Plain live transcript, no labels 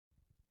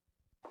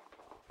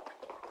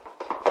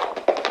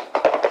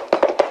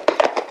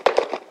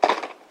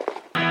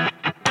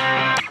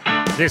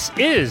This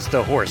is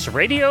the Horse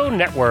Radio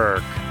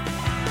Network.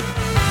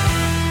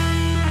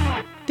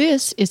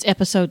 This is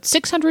episode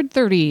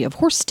 630 of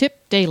Horse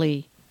Tip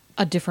Daily.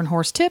 A different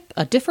horse tip,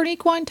 a different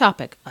equine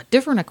topic, a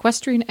different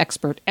equestrian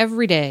expert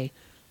every day.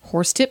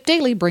 Horse Tip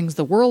Daily brings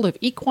the world of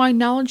equine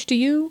knowledge to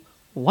you,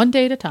 one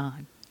day at a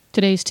time.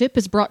 Today's tip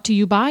is brought to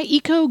you by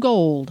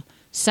ECOGOLD,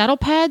 saddle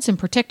pads and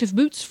protective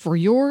boots for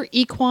your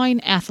equine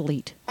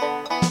athlete.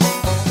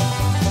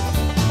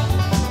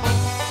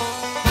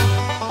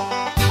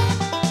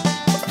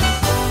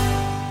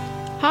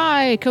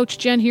 Hi, Coach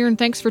Jen here, and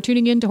thanks for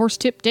tuning in to Horse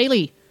Tip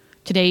Daily.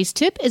 Today's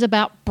tip is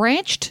about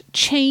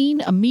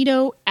branched-chain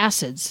amino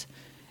acids.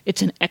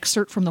 It's an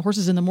excerpt from the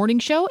Horses in the Morning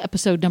Show,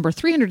 episode number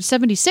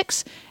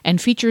 376,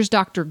 and features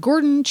Dr.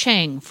 Gordon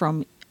Chang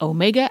from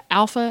Omega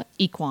Alpha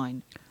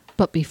Equine.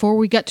 But before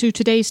we get to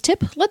today's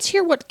tip, let's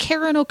hear what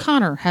Karen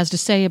O'Connor has to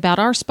say about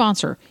our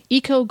sponsor,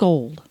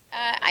 ECOGOLD.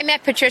 I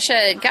met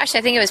Patricia, I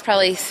think it was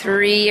probably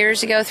 3 or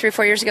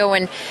 4 years ago,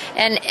 and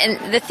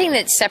the thing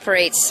that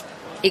separates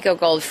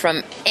ECOGOLD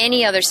from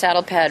any other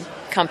saddle pad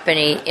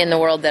company in the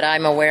world that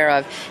I'm aware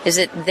of is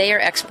that they are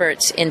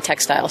experts in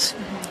textiles,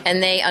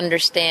 and they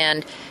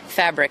understand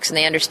fabrics, and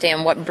they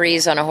understand what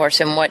breathes on a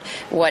horse and what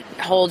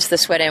holds the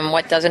sweat in,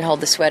 what doesn't hold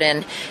the sweat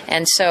in.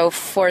 And so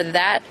for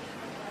that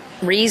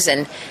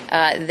reason,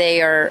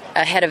 they are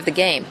ahead of the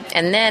game.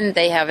 And then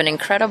they have an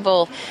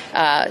incredible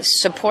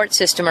support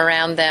system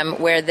around them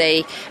where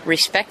they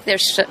respect their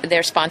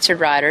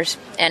sponsored riders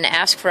and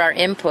ask for our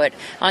input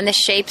on the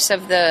shapes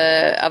of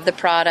the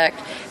product,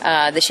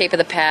 the shape of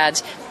the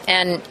pads,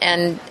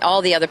 and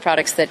all the other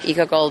products that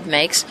ECOGOLD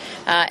makes.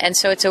 And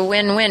so it's a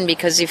win-win,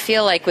 because you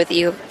feel like with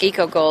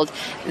ECOGOLD,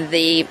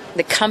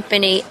 the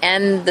company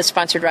and the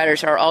sponsored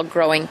riders are all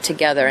growing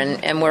together,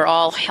 and we're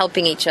all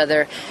helping each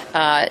other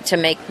to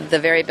make the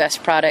very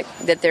best product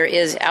that there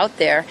is out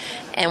there.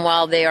 And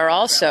while they are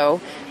also,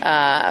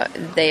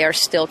 they are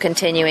still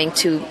continuing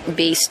to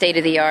be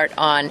state-of-the-art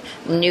on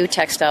new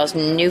textiles,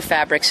 new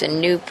fabrics, and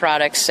new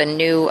products, and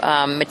new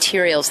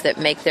materials that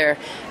make their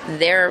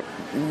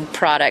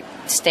product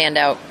stand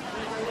out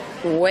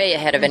way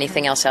ahead of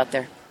anything else out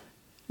there.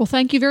 Well,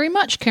 thank you very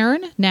much,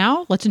 Karen.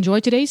 Now, let's enjoy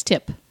today's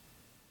tip.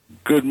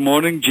 Good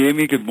morning,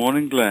 Jamie. Good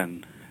morning,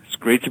 Glenn. It's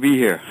great to be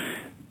here.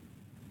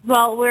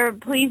 Well, we're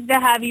pleased to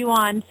have you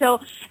on. So,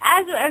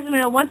 as we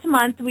know, once a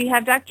month we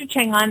have Dr.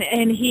 Chang on,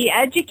 and he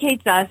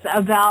educates us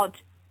about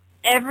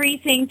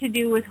everything to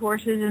do with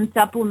horses and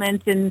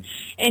supplements, and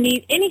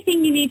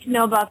anything you need to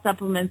know about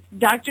supplements.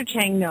 Dr.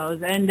 Chang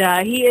knows, and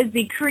he is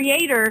the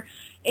creator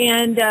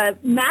and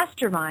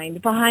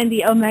mastermind behind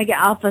the Omega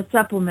Alpha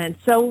supplement.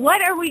 So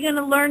what are we going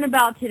to learn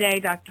about today,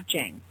 Dr.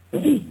 Chang?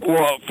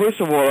 Well,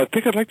 first of all, I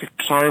think I'd like to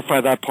clarify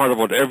that part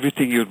about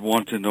everything you'd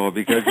want to know,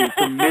 because it's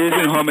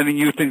amazing how many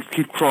new things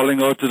keep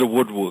crawling out to the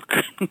woodwork.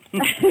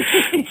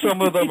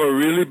 Some of them are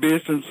really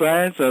based in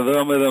science, and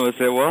some of them will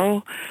say,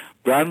 well,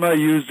 Grandma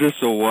used this,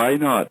 so why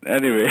not?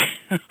 Anyway,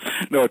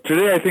 no,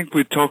 today I think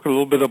we talk a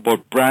little bit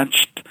about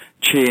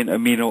branched-chain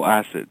amino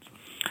acids.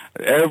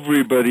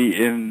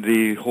 Everybody in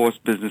the horse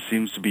business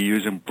seems to be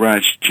using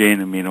branched-chain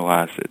amino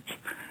acids.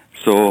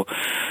 So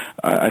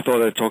I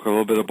thought I'd talk a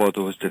little bit about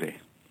those today.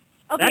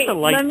 Okay, that's a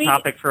light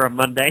topic for a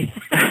Monday.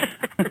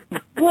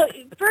 Well,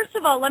 first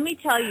of all, let me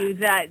tell you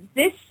that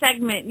this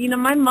segment,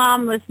 my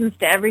mom listens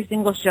to every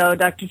single show,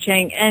 Dr.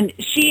 Chang, and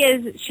she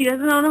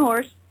doesn't own a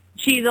horse.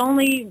 She's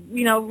only,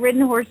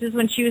 ridden horses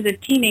when she was a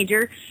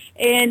teenager.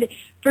 And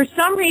for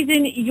some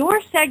reason, your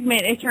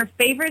segment is her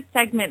favorite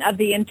segment of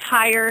the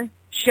entire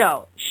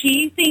show.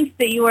 She thinks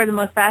that you are the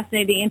most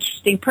fascinating,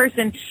 interesting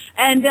person,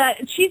 and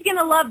she's going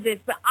to love this.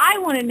 But I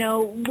want to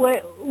know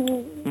what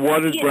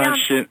is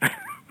branched-chain?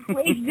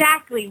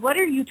 Exactly. What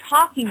are you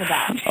talking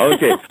about?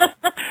 Okay.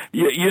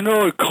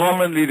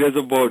 Commonly there's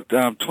about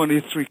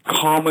 23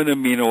 common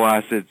amino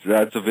acids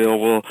that's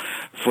available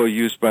for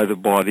use by the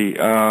body.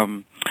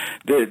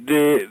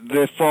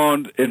 They're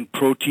found in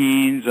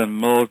proteins and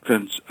milk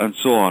and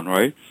so on,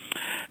 right?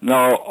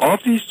 Now, of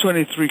these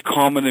 23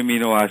 common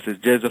amino acids,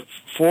 there's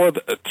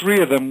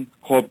three of them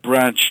called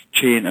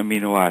branched-chain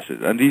amino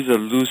acids, and these are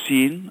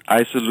leucine,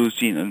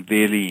 isoleucine, and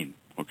valine.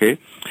 Okay.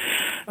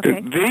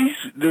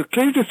 The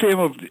claim to fame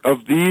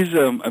of these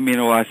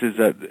amino acids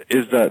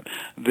is that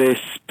they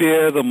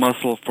spare the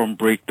muscle from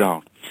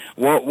breakdown.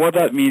 What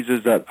that means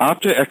is that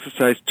after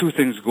exercise, two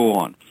things go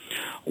on.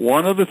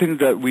 One of the things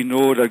that we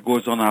know that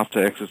goes on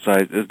after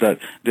exercise is that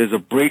there's a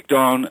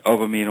breakdown of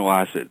amino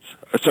acids.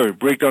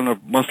 Breakdown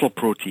of muscle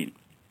protein.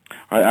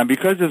 Right? And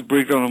because there's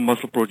breakdown of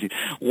muscle protein,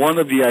 one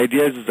of the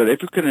ideas is that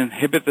if you can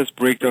inhibit this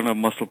breakdown of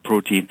muscle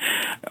protein,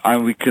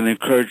 and we can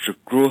encourage the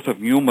growth of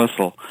new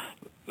muscle,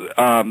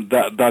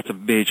 that's a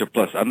major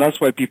plus. And that's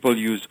why people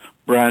use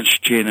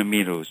branched-chain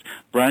aminos.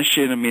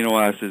 Branched-chain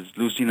amino acids,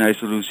 leucine,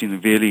 isoleucine,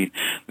 and valine,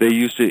 they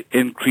used to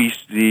increase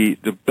the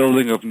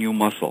building of new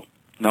muscle.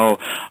 Now,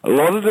 a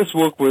lot of this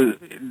work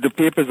the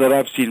papers that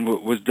I've seen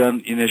was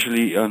done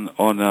initially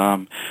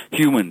on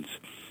humans.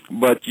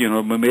 But,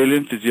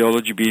 mammalian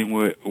physiology being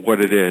what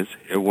it is,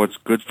 what's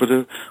good for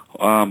the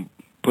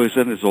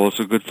person. It's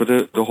also good for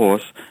the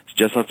horse. You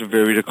just have to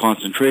vary the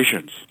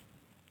concentrations,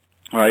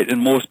 right, in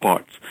most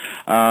parts.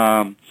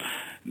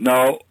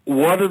 Now,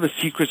 one of the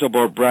secrets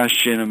about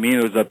branched-chain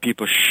aminos that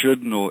people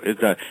should know is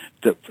that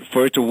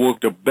for it to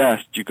work the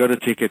best, you got to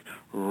take it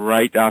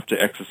right after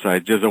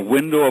exercise. There's a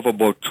window of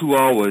about 2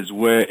 hours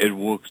where it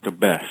works the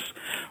best.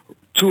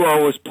 2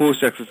 hours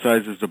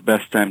post-exercise is the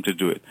best time to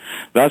do it.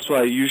 That's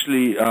why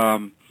usually,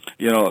 when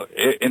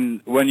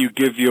you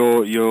give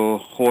your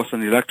horse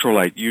an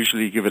electrolyte,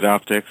 usually you give it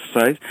after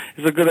exercise.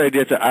 It's a good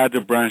idea to add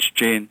the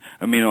branched-chain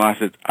amino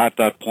acid at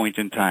that point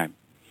in time.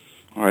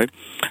 All right.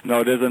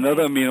 Now, there's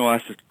another amino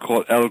acid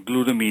called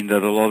L-glutamine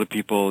that a lot of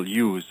people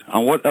use.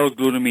 And what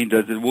L-glutamine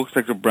does, it works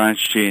like a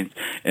branch chain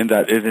in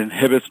that it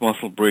inhibits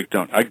muscle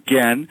breakdown.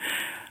 Again,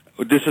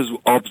 this is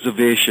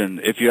observation.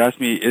 If you ask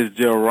me, is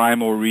there a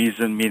rhyme or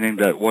reason, meaning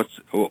that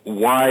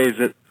why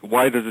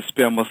does it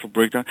spare muscle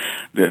breakdown?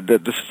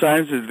 The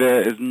science is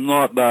there is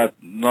not that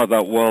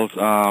well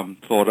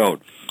thought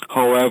out.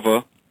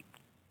 However,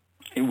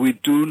 we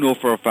do know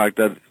for a fact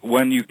that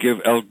when you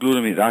give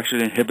L-glutamine, it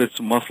actually inhibits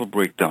muscle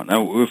breakdown.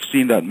 And we've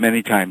seen that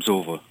many times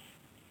over.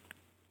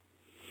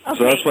 Okay,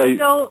 so that's why.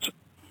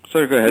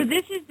 Sorry, go ahead. So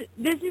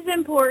this is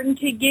important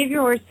to give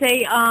your horse.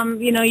 Say,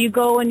 you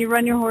go and you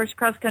run your horse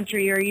cross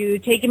country, or you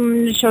take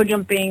him to show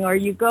jumping, or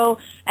you go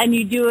and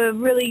you do a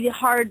really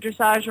hard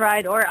dressage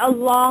ride, or a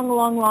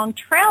long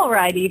trail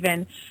ride.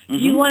 Even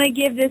you want to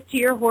give this to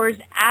your horse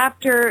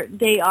after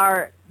they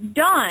are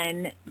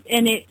done,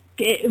 and it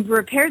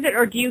repairs it,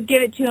 or do you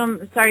give it to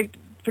them? Sorry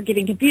for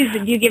getting confused.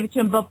 Do you give it to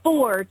them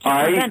before to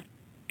prevent?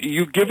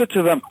 You give it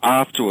to them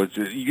afterwards.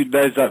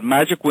 There's that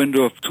magic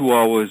window of 2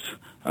 hours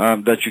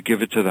that you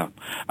give it to them,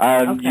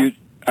 and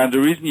the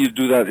reason you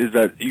do that is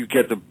that you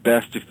get the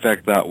best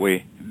effect that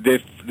way.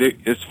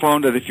 It's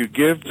found that if you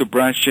give the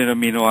branched chain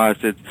amino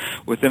acids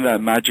within that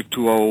magic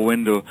 2 hour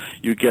window,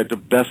 you get the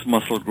best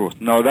muscle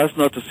growth. Now, that's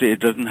not to say it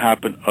doesn't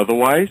happen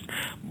otherwise,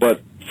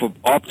 but for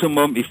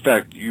optimum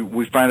effect,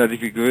 we find that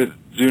if you do it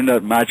during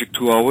that magic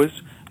 2 hours,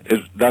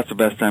 that's the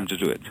best time to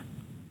do it.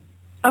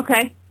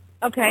 Okay.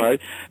 Right?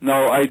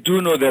 Now, I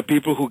do know there are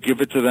people who give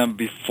it to them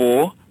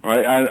before,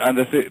 right? And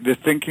the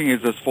thinking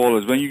is as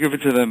follows. When you give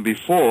it to them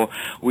before,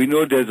 we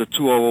know there's a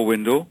 2 hour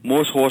window.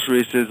 Most horse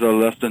races are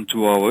less than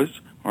 2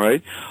 hours,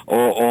 right?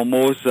 Or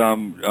most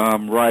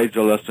rides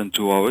are less than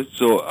 2 hours.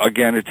 So,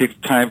 again, it takes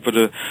time for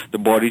the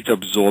body to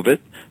absorb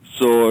it.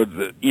 So,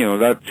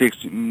 that takes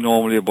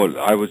normally about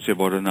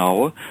an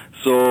hour.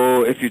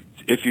 So, if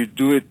you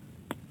do it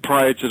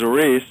prior to the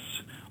race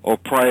or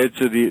prior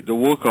to the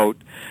workout,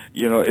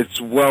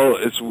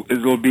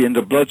 it will be in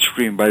the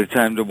bloodstream by the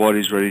time the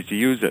body's ready to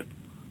use it.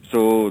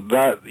 So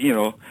that,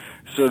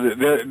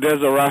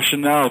 there's a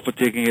rationale for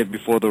taking it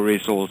before the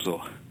race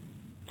also.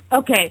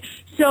 Okay.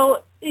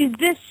 So is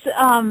this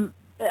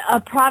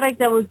a product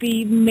that would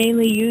be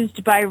mainly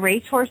used by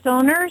racehorse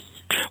owners?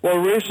 Well,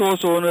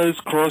 racehorse owners,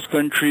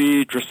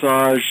 cross-country,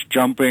 dressage,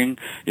 jumping,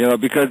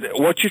 because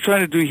what you're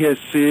trying to do here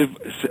is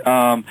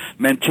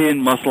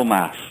maintain muscle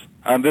mass.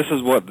 And this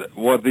is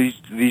what these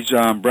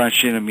branched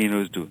chain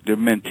aminos do. They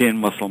maintain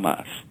muscle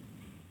mass.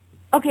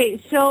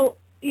 Okay, so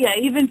yeah,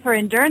 even for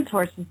endurance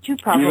horses too,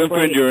 probably. Even for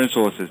endurance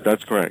horses,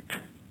 that's correct.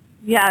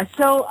 Yeah.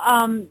 So,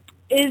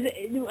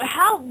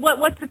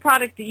 what's the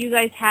product that you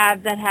guys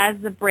have that has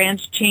the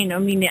branched chain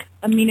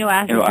amino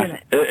acids in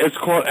it? It's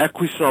called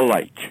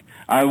Equicellite.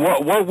 And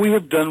what we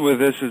have done with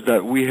this is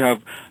that we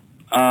have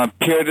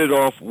paired it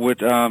off with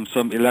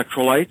some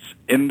electrolytes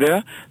in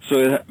there.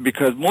 So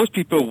because most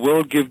people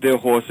will give their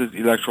horses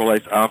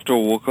electrolytes after a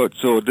workout,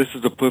 so this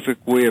is the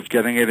perfect way of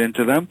getting it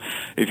into them.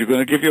 If you're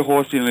going to give your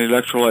horse an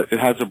electrolyte, it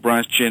has a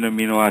branched chain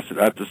amino acid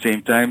at the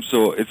same time,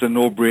 so it's a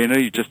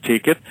no-brainer. You just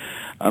take it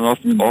and off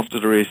to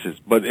the races.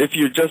 But if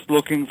you're just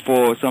looking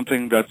for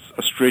something that's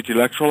a straight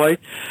electrolyte,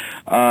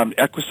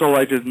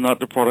 Equicellite is not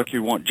the product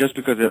you want just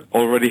because it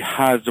already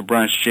has the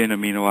branched chain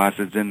amino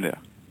acids in there.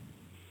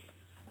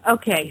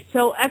 Okay,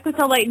 so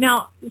Equicellite.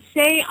 Now,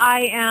 say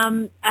I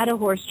am at a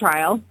horse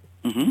trial,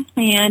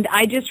 and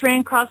I just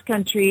ran cross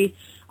country.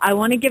 I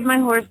want to give my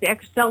horse the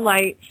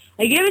Equicellite.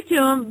 I give it to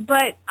him,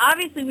 but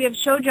obviously we have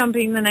show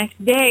jumping the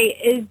next day.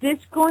 Is this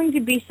going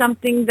to be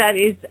something that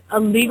is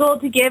illegal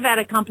to give at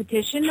a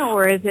competition,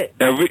 or is it?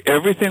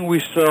 Everything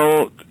we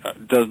sell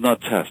does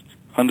not test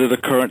under the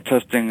current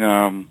testing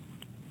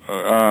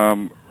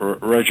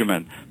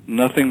regimen.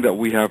 Nothing that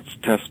we have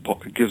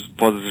gives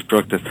positive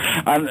drug tests.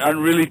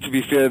 And really, to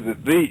be fair,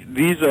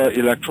 these are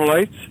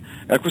electrolytes.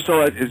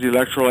 Equicellite is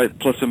electrolyte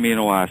plus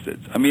amino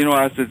acids. Amino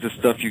acids is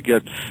stuff you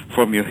get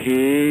from your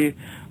hay,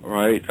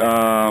 right?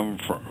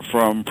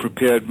 From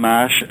prepared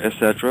mash,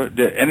 etc.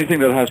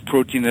 Anything that has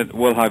protein in it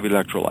will have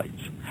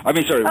electrolytes.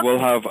 Will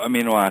have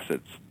amino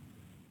acids.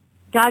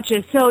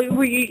 Gotcha. So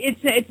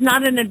it's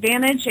not an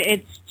advantage.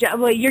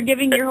 You're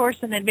giving your horse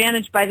an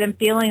advantage by them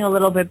feeling a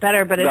little bit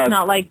better, but it's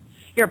not like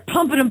you're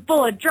pumping them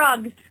full of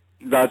drugs.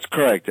 That's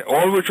correct.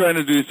 All we're trying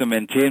to do is to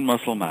maintain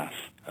muscle mass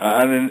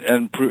and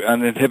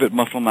inhibit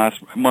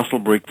muscle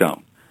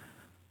breakdown.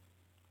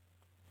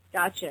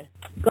 Gotcha.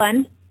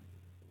 Glenn?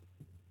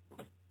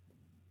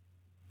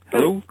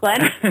 Hello?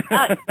 Glenn?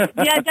 Yeah,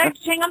 Dr.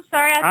 Chang, I'm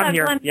sorry. I I'm thought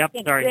here. Glenn Yep,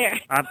 was sorry. there.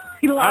 I'm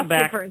lost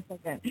back. it for a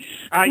second.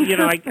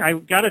 I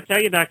got to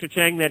tell you, Dr.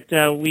 Chang, that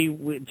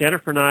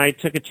Jennifer and I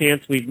took a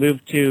chance. We've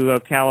moved to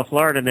Ocala,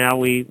 Florida now.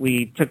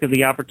 We took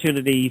the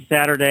opportunity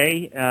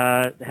Saturday,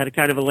 had a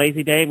kind of a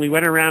lazy day, and we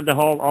went around to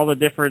all the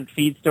different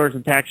feed stores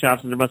and tack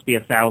shops, and there must be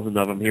 1,000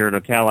 of them here in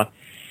Ocala.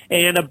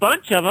 And a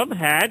bunch of them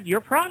had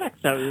your products,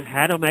 so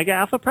had Omega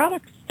Alpha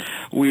products.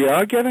 We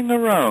are getting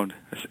around,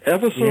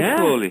 ever so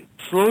slowly.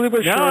 Slowly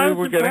but surely,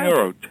 we're getting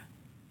around.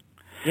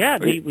 Yeah,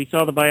 we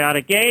saw the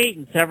Biotic 8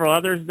 and several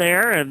others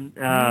there, and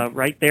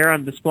right there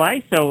on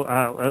display.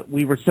 So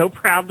we were so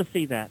proud to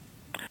see that.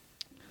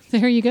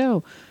 There you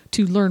go.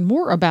 To learn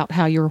more about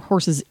how your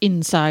horse's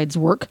insides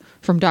work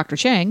from Dr.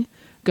 Chang,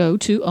 go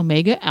to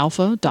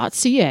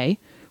omegaalpha.ca,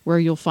 where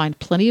you'll find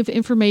plenty of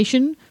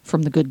information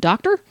from the good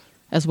doctor,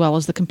 as well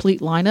as the complete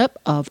lineup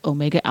of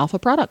Omega Alpha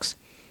products.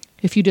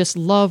 If you just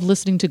love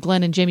listening to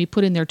Glenn and Jamie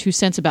put in their 2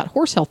 cents about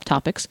horse health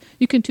topics,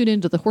 you can tune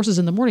into the Horses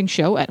in the Morning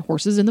show at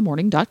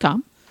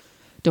horsesinthemorning.com.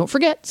 Don't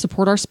forget,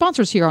 support our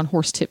sponsors here on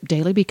Horse Tip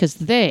Daily because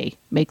they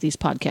make these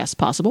podcasts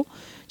possible.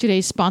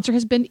 Today's sponsor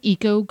has been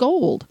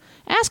ECOGOLD.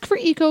 Ask for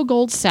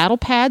ECOGOLD saddle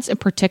pads and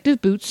protective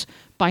boots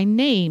by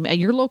name at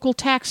your local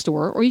tack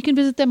store, or you can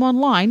visit them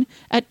online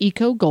at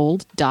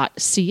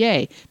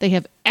ecogold.ca. They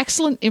have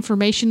excellent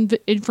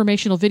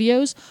informational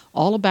videos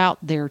all about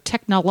their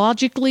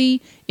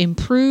technologically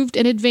improved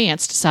and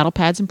advanced saddle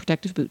pads and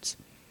protective boots.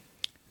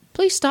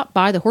 Please stop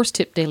by the Horse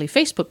Tip Daily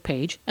Facebook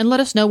page and let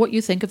us know what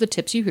you think of the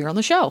tips you hear on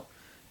the show.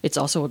 It's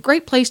also a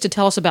great place to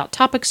tell us about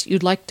topics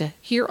you'd like to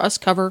hear us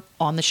cover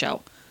on the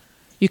show.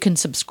 You can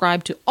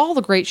subscribe to all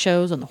the great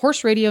shows on the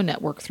Horse Radio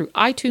Network through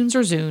iTunes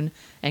or Zune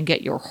and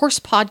get your horse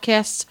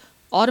podcasts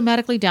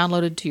automatically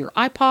downloaded to your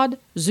iPod,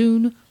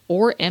 Zune,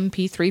 or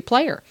MP3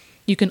 player.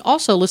 You can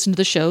also listen to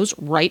the shows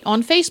right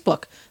on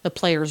Facebook. The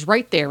player's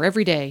right there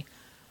every day.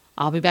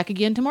 I'll be back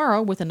again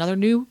tomorrow with another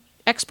new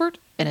expert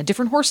and a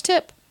different horse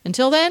tip.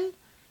 Until then,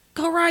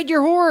 go ride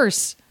your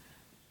horse!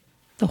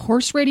 The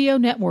Horse Radio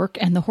Network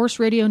and the Horse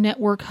Radio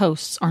Network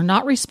hosts are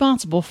not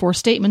responsible for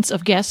statements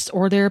of guests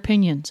or their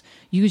opinions.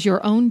 Use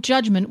your own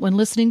judgment when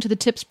listening to the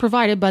tips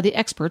provided by the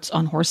experts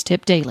on Horse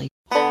Tip Daily.